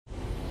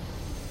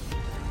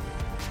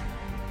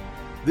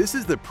This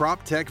is the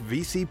PropTech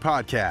VC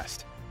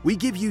Podcast. We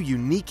give you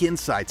unique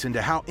insights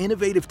into how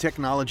innovative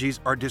technologies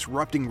are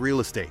disrupting real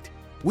estate.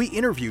 We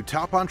interview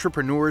top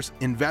entrepreneurs,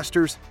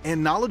 investors,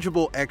 and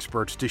knowledgeable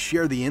experts to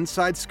share the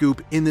inside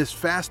scoop in this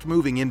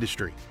fast-moving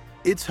industry.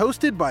 It's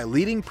hosted by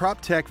leading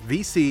PropTech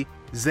VC,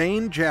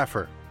 Zain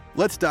Jaffer.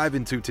 Let's dive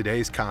into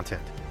today's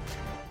content.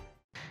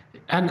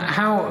 And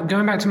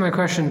going back to my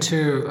question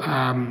too,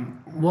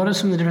 what are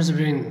some of the differences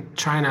between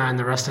China and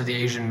the rest of the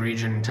Asian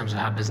region in terms of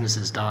how business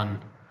is done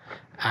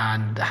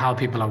and how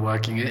people are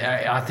working?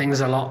 Are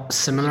things a lot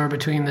similar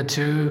between the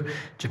two?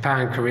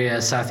 Japan,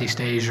 Korea, Southeast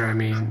Asia,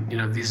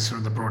 these are sort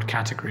of the broad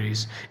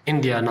categories.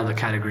 India, another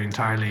category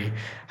entirely.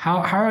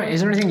 Is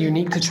there anything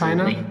unique to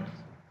China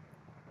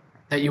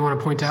that you want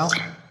to point out?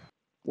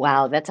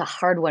 Wow, that's a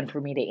hard one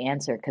for me to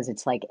answer because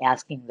it's like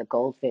asking the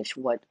goldfish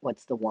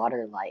what's the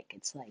water like.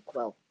 It's like,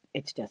 well,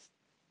 it's just,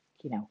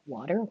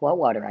 water? What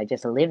water? I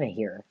just live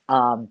here.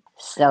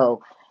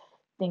 So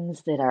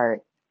things that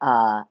are,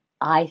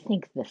 I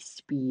think the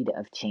speed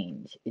of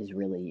change is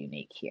really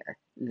unique here.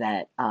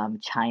 That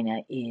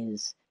China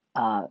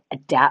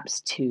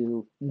adapts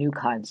to new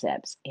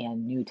concepts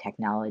and new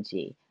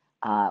technology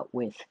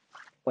with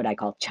what I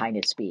call China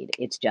speed.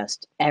 It's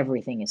just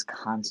everything is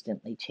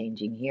constantly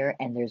changing here,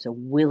 and there's a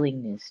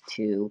willingness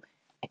to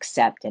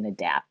accept and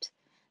adapt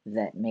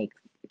that make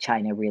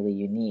China really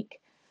unique.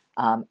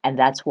 And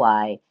that's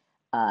why,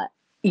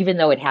 even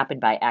though it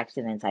happened by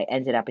accident, I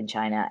ended up in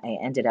China. I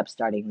ended up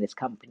starting this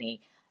company.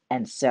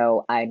 And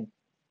so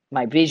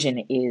my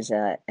vision is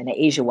an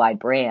Asia-wide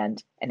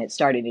brand, and it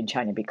started in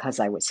China because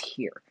I was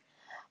here.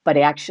 But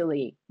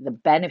actually, the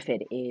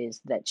benefit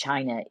is that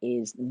China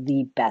is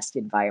the best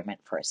environment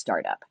for a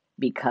startup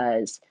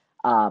because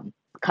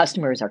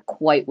customers are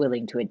quite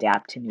willing to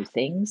adapt to new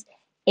things,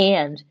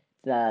 and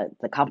the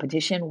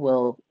competition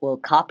will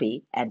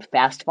copy and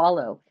fast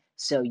follow.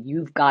 So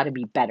you've got to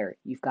be better.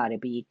 You've got to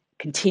be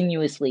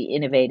continuously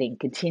innovating,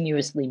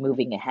 continuously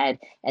moving ahead.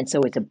 And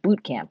so it's a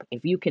boot camp.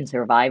 If you can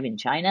survive in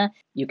China,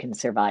 you can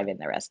survive in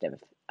the rest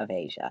of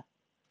Asia.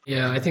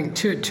 Yeah, I think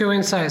two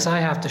insights I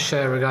have to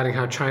share regarding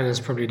how China is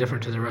probably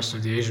different to the rest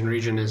of the Asian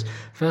region is,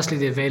 firstly,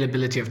 the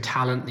availability of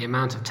talent, the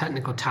amount of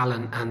technical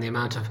talent, and the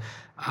amount of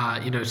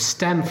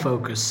STEM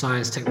focused,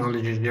 science,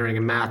 technology, engineering,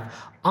 and math.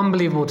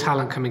 Unbelievable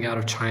talent coming out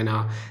of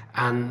China,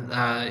 and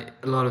a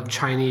lot of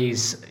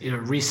Chinese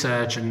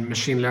research and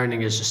machine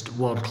learning is just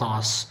world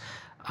class.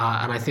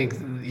 And I think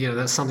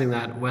that's something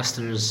that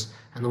Westerners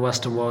and the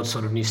Western world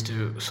sort of needs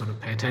to sort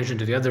of pay attention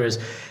to. The other is,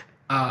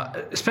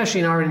 especially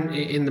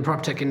in the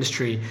prop tech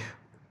industry,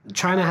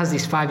 China has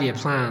these 5-year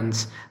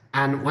plans,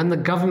 and when the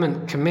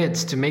government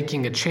commits to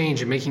making a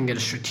change and making it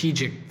a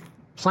strategic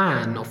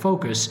plan or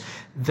focus,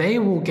 they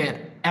will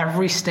get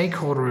every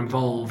stakeholder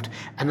involved,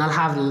 and they'll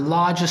have the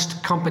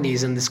largest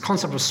companies. And this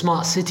concept of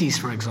smart cities,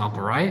 for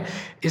example, right,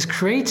 is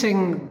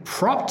creating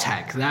prop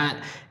tech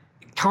that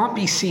can't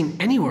be seen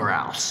anywhere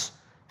else.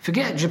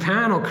 Forget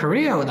Japan or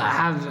Korea that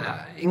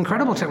have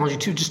incredible technology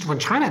too. Just when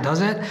China does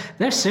it,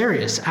 they're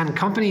serious, and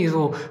companies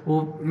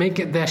will make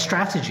it their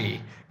strategy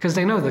because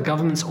they know the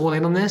government's all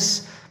in on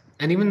this,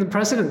 and even the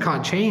president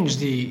can't change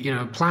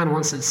the plan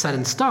once it's set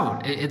in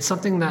stone. It's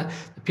something that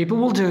people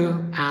will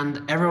do,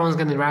 and everyone's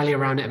going to rally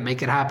around it and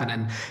make it happen.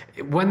 And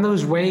when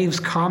those waves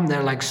come,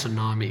 they're like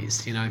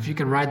tsunamis. If you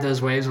can ride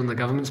those waves when the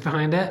government's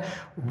behind it,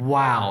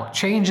 wow.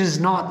 Change is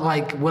not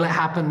like, will it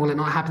happen, will it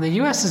not happen?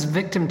 The US is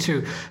victim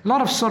to a lot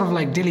of sort of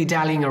like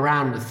dilly-dallying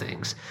around with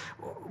things.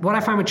 What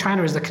I find with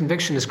China is the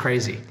conviction is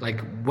crazy.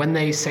 Like when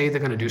they say they're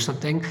going to do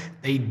something,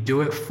 they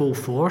do it full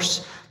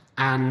force.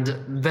 And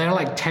they're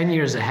like 10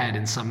 years ahead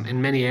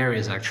in many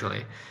areas,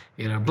 actually.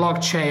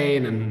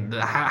 Blockchain and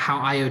how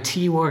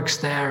IoT works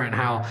there and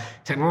how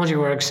technology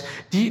works.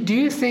 Do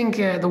you think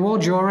the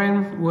world you're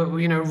in,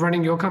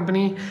 running your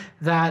company,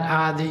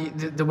 that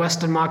the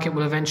Western market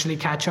will eventually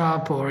catch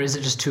up, or is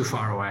it just too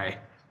far away?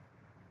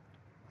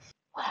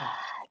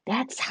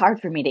 That's hard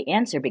for me to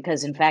answer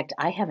because, in fact,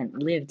 I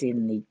haven't lived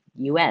in the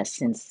U.S.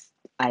 since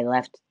I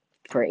left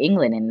for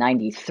England in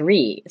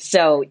 93.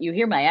 So you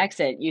hear my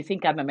accent, you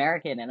think I'm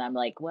American, and I'm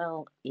like,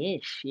 well,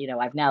 ish.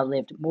 I've now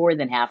lived more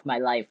than half my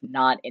life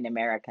not in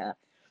America.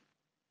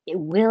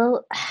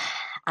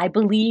 I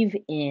believe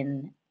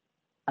in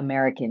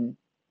American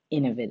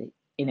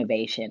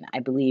innovation. I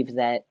believe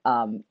that,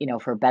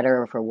 for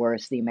better or for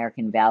worse, the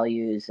American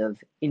values of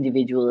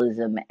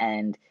individualism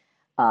and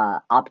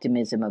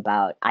optimism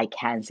about I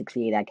can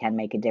succeed, I can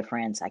make a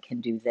difference, I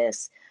can do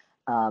this.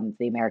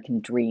 The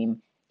American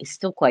dream is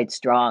still quite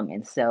strong.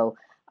 And so,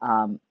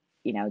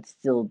 it's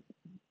still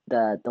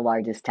the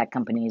largest tech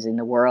companies in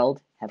the world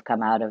have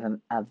come out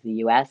of the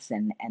US,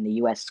 and the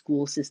US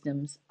school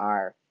systems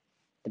are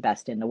the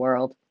best in the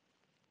world.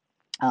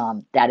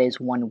 That is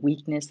one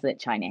weakness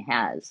that China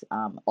has.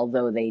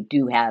 Although they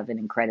do have an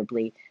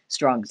incredibly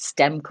strong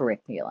STEM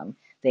curriculum,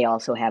 they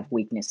also have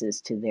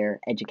weaknesses to their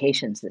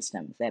education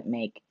systems that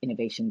make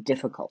innovation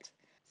difficult.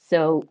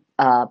 So,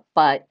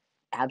 but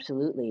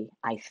absolutely,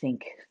 I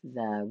think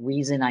the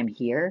reason I'm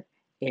here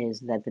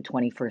is that the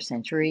 21st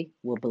century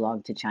will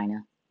belong to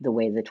China. the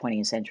way the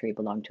 20th century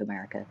belonged to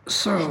America.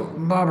 So,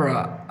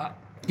 Barbara,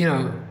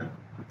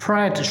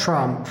 prior to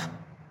Trump,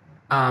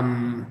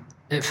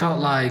 it felt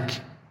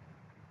like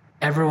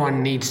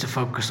everyone needs to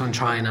focus on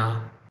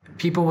China.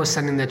 People were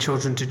sending their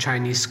children to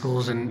Chinese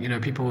schools,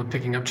 and people were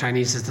picking up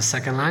Chinese as the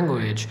second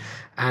language,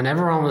 and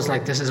everyone was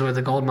like, this is where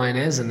the gold mine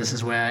is, and this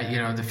is where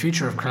the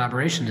future of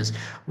collaboration is.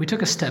 We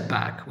took a step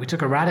back. We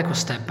took a radical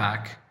step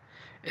back.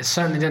 It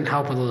certainly didn't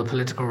help with all the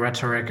political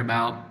rhetoric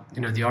about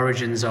the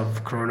origins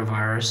of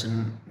coronavirus,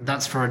 and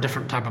that's for a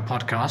different type of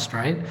podcast,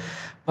 right?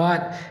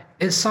 But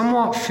it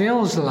somewhat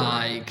feels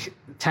like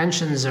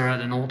tensions are at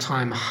an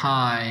all-time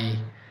high.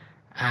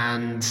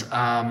 And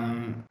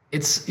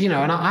it's,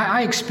 and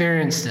I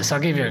experienced this. I'll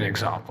give you an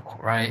example,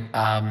 right?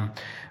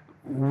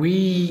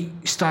 We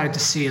started to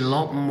see a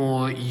lot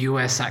more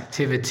US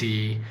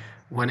activity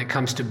when it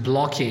comes to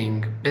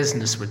blocking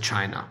business with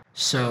China.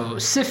 So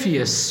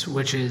CFIUS,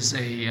 which is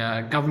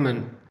a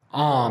government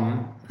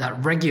arm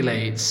that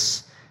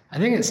regulates, I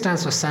think it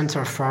stands for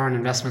Center of Foreign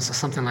Investments or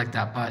something like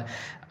that, but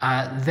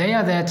they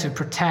are there to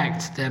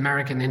protect the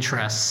American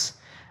interests.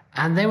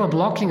 And they were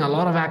blocking a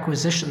lot of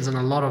acquisitions and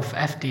a lot of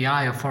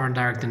FDI, or foreign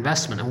direct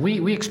investment. And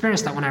we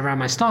experienced that when I ran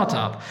my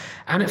startup.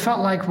 And it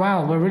felt like,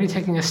 wow, we're really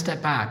taking a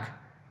step back.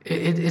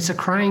 It's a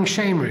crying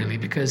shame, really,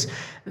 because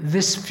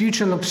this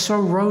future looks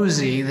so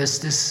rosy,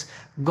 this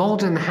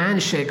golden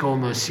handshake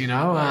almost,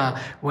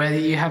 where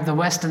you have the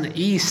West and the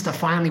East are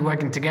finally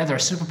working together,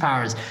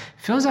 superpowers. It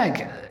feels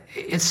like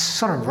it's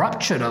sort of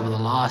ruptured over the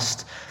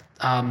last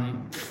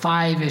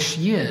 5-ish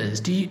years.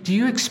 Do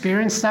you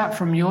experience that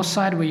from your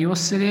side where you're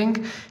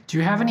sitting? Do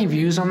you have any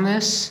views on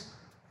this?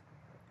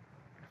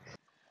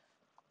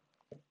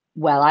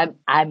 Well,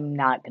 I'm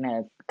not going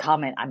to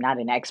comment. I'm not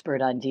an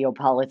expert on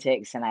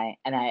geopolitics, and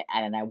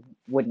I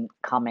wouldn't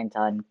comment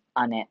on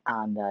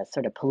the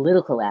sort of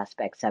political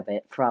aspects of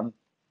it from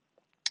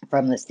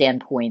the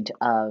standpoint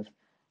of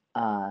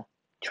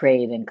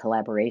trade and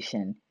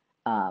collaboration.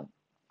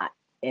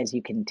 As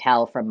you can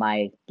tell from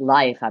my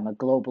life, I'm a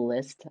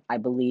globalist. I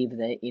believe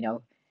that,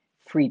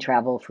 free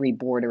travel, free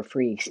border,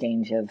 free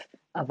exchange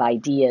of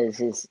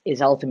ideas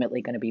is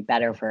ultimately going to be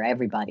better for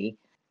everybody.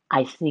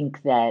 I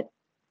think that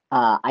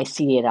I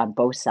see it on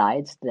both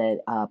sides, that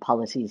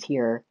policies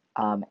here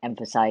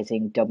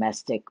emphasizing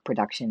domestic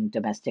production,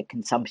 domestic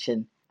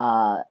consumption,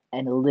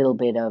 and a little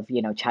bit of,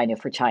 China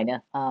for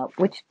China,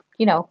 which,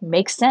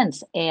 makes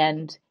sense.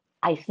 And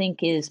I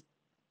think is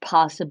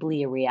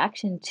possibly a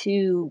reaction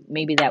to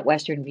maybe that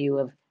Western view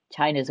of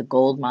China as a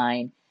gold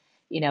mine.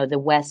 The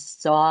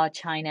West saw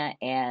China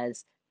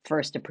as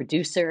first a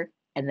producer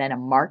and then a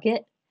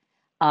market.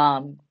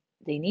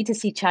 They need to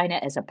see China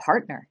as a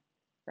partner,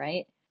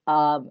 right?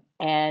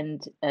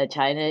 And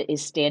China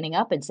is standing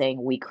up and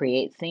saying, we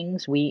create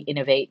things, we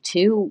innovate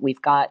too,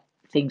 we've got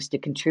things to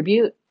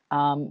contribute.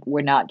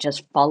 We're not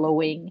just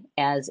following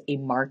as a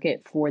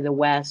market for the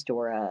West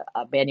or a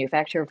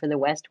manufacturer for the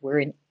West.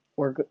 We're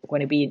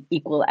going to be an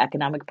equal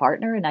economic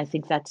partner, and I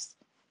think that's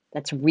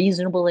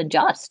reasonable and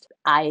just.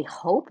 I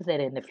hope that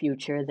in the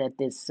future that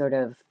this sort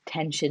of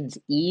tensions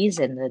ease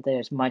and that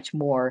there's much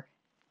more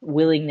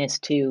willingness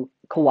to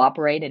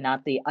cooperate and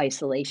not the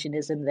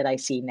isolationism that I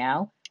see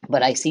now.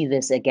 But I see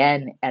this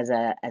again as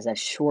a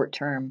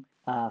short-term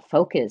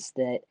focus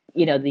that,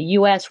 the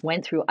U.S.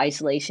 went through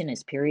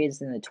isolationist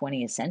periods in the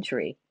 20th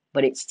century,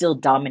 but it still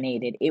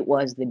dominated. It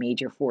was the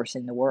major force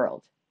in the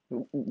world.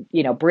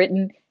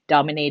 Britain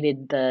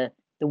dominated the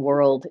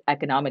world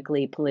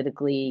economically,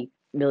 politically,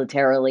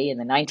 militarily in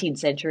the 19th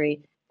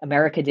century.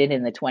 America did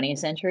in the 20th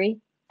century.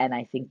 And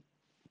I think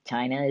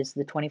China is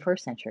the 21st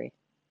century.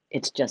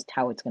 It's just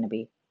how it's going to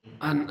be.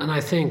 And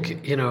I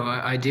think,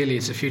 ideally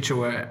it's a future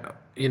where,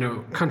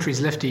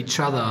 countries lift each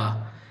other.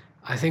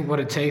 I think what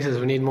it takes is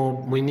we need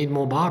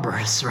more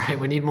Barbaras, right?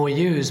 We need more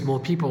yous, more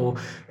people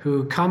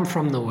who come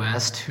from the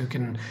West, who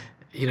can,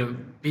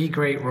 be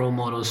great role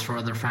models for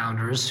other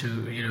founders,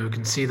 who,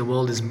 can see the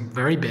world is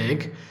very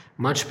big,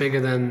 much bigger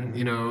than,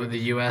 the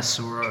US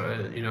or,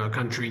 a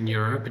country in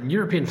Europe. And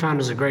European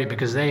founders are great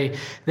because they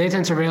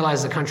tend to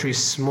realize the country's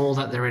small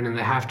that they're in, and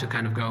they have to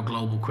kind of go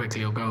global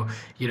quickly or go,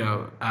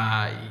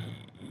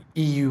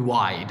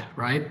 EU-wide,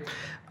 right?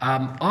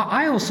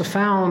 I also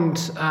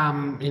found,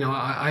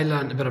 I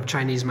learned a bit of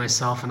Chinese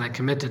myself and I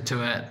committed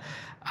to it.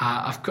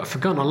 I've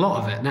forgotten a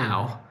lot of it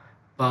now,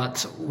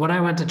 but when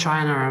I went to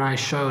China and I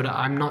showed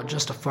I'm not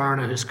just a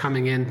foreigner who's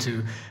coming in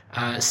to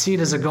see it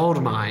as a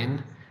gold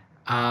mine,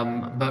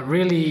 but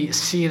really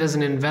see it as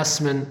an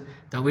investment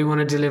that we want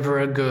to deliver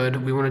a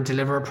good, we want to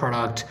deliver a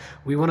product,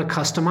 we want to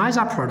customize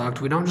our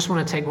product. We don't just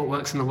want to take what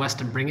works in the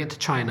West and bring it to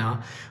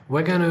China.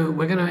 We're going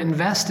to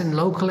invest in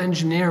local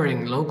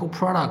engineering, local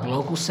product,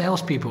 local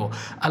salespeople,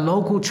 a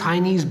local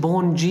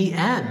Chinese-born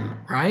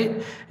GM,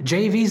 right?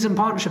 JVs and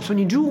partnerships. When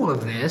you do all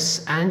of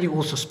this and you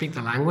also speak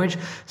the language,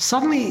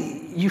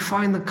 suddenly you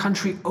find the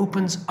country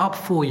opens up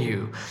for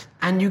you.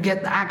 and you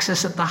get the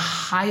access at the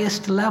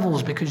highest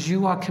levels because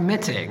you are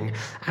committing,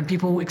 and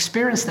people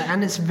experience that.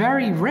 And it's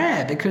very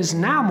rare, because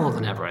now more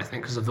than ever, I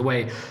think, because of the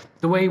way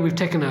we've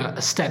taken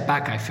a step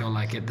back, I feel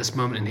like, at this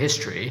moment in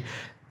history,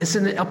 it's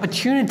an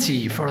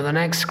opportunity for the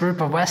next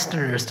group of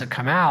Westerners to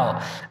come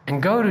out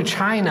and go to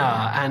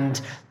China and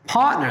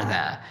partner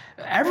there.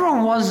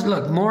 Everyone was,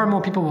 more and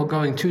more people were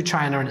going to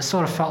China, and it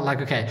sort of felt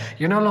like, okay,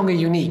 you're no longer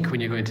unique when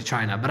you're going to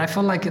China. But I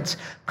feel like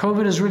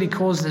COVID has really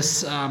caused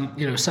this,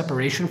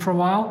 separation for a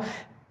while.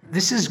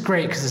 This is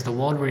great, because as the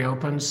world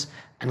reopens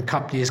and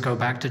companies go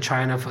back to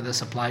China for their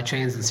supply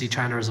chains and see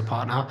China as a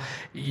partner,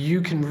 you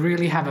can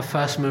really have a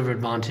first mover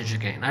advantage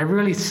again. I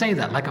really say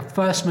that, like a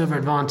first mover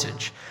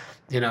advantage.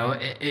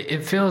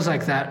 It feels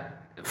like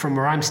that from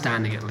where I'm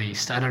standing, at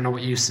least. I don't know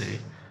what you see.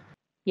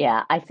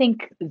 Yeah, I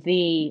think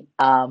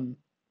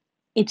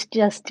it's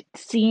just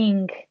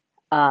seeing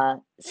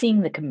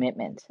the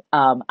commitment.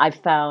 I've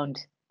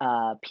found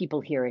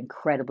people here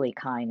incredibly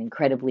kind,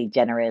 incredibly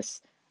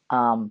generous,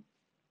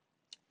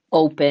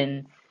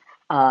 open,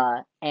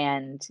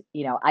 and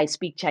I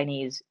speak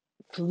Chinese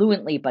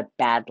fluently but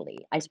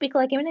badly. I speak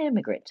like I'm an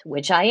immigrant,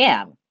 which I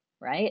am,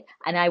 right?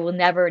 And I will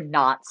never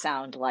not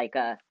sound like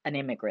an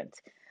immigrant.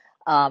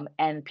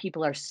 And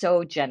people are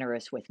so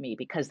generous with me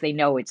because they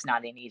know it's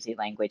not an easy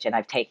language, and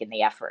I've taken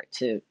the effort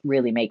to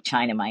really make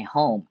China my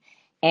home.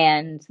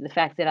 And the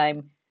fact that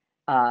I'm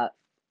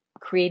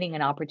creating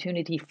an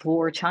opportunity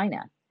for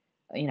China,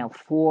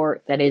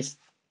 for that is,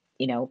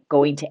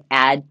 going to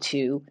add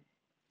to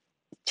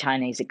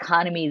China's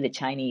economy, the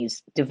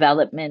Chinese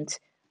development.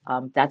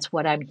 That's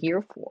what I'm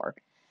here for.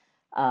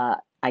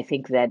 I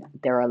think that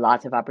there are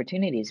lots of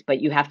opportunities,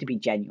 but you have to be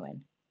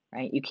genuine,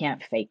 right? You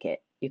can't fake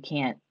it. You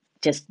can't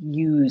just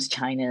use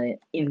China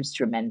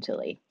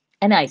instrumentally.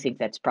 And I think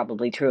that's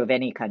probably true of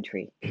any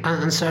country.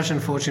 And certain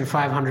Fortune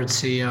 500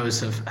 CEOs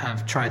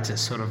have tried to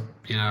sort of,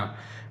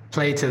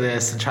 play to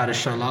this and try to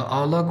show,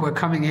 oh, look, we're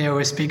coming here,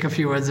 we speak a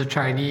few words of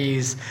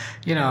Chinese.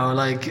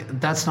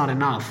 That's not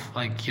enough.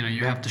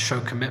 You have to show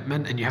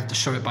commitment, and you have to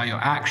show it by your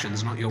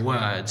actions, not your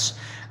words.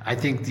 I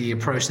think the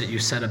approach that you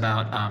said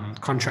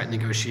about contract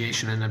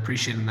negotiation and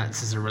appreciating that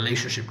this is a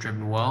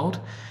relationship-driven world,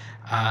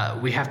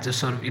 we have to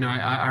sort of,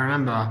 I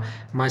remember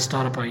my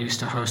startup, I used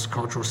to host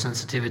cultural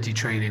sensitivity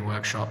training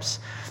workshops.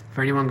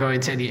 For anyone going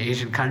to any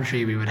Asian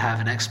country, we would have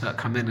an expert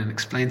come in and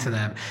explain to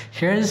them,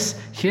 here's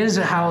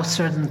how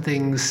certain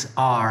things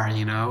are,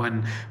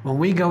 and when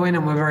we go in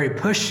and we're very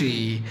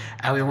pushy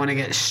and we want to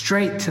get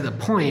straight to the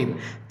point,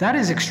 that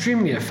is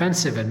extremely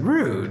offensive and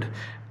rude.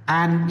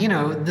 And,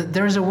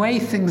 there's a way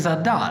things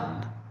are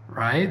done,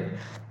 right?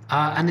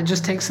 And it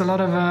just takes a lot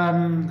of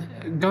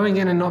going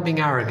in and not being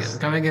arrogant,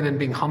 going in and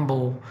being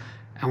humble.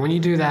 And when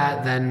you do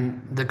that,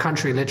 then the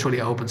country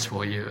literally opens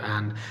for you.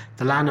 And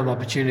the land of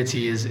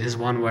opportunity is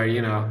one where,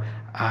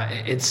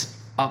 it's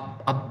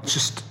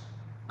just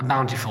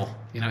bountiful.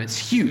 It's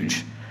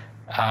huge.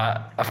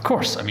 Of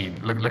course, I mean,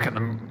 look at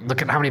them.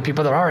 Look at how many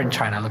people there are in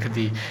China. Look at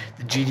the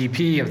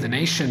GDP of the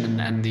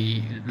nation and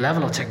the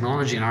level of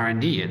technology and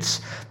R&D.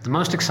 It's the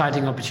most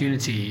exciting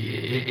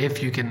opportunity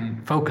if you can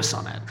focus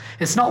on it.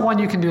 It's not one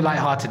you can do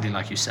lightheartedly,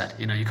 like you said.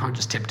 You can't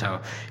just tiptoe.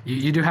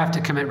 You do have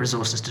to commit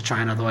resources to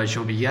China, otherwise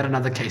you'll be yet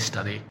another case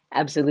study.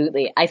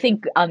 Absolutely. I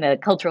think on the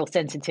cultural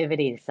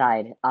sensitivity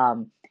side,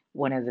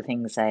 one of the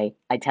things I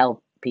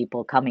tell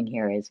people coming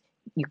here is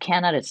you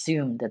cannot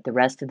assume that the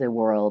rest of the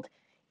world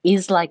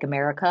is like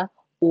America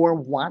or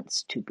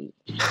wants to be.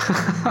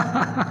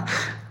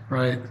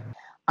 Right.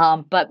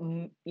 But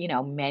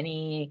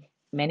many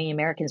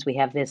Americans, we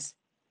have this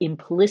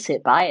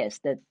implicit bias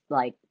that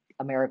like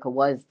America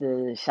was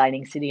the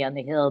shining city on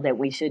the hill, that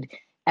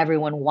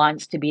everyone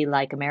wants to be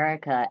like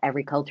America.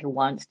 Every culture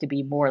wants to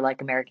be more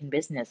like American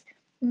business.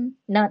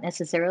 Not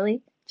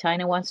necessarily.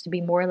 China wants to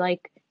be more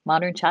like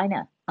modern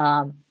China.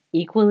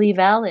 Equally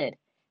valid.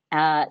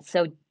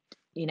 So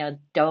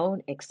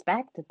don't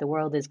expect that the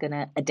world is going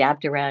to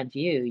adapt around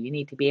you. You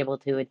need to be able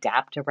to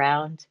adapt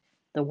around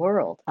the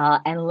world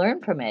and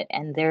learn from it.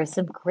 And there are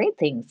some great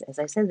things. As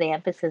I said, the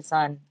emphasis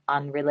on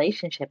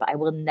relationship. I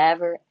will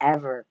never,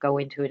 ever go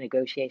into a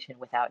negotiation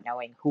without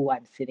knowing who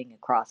I'm sitting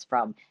across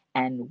from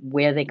and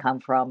where they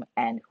come from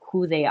and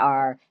who they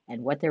are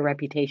and what their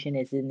reputation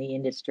is in the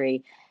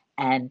industry.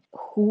 And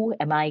who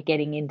am I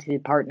getting into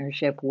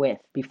partnership with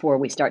before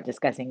we start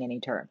discussing any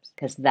terms?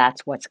 Because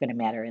that's what's going to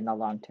matter in the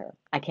long term.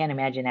 I can't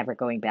imagine ever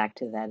going back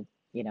to that,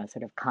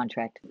 sort of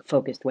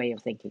contract-focused way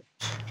of thinking.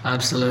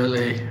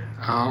 Absolutely.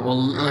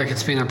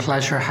 It's been a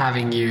pleasure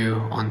having you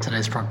on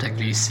today's PropTech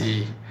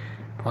VC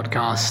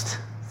podcast.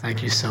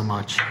 Thank you so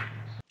much.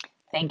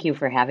 Thank you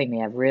for having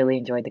me. I've really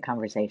enjoyed the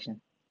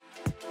conversation.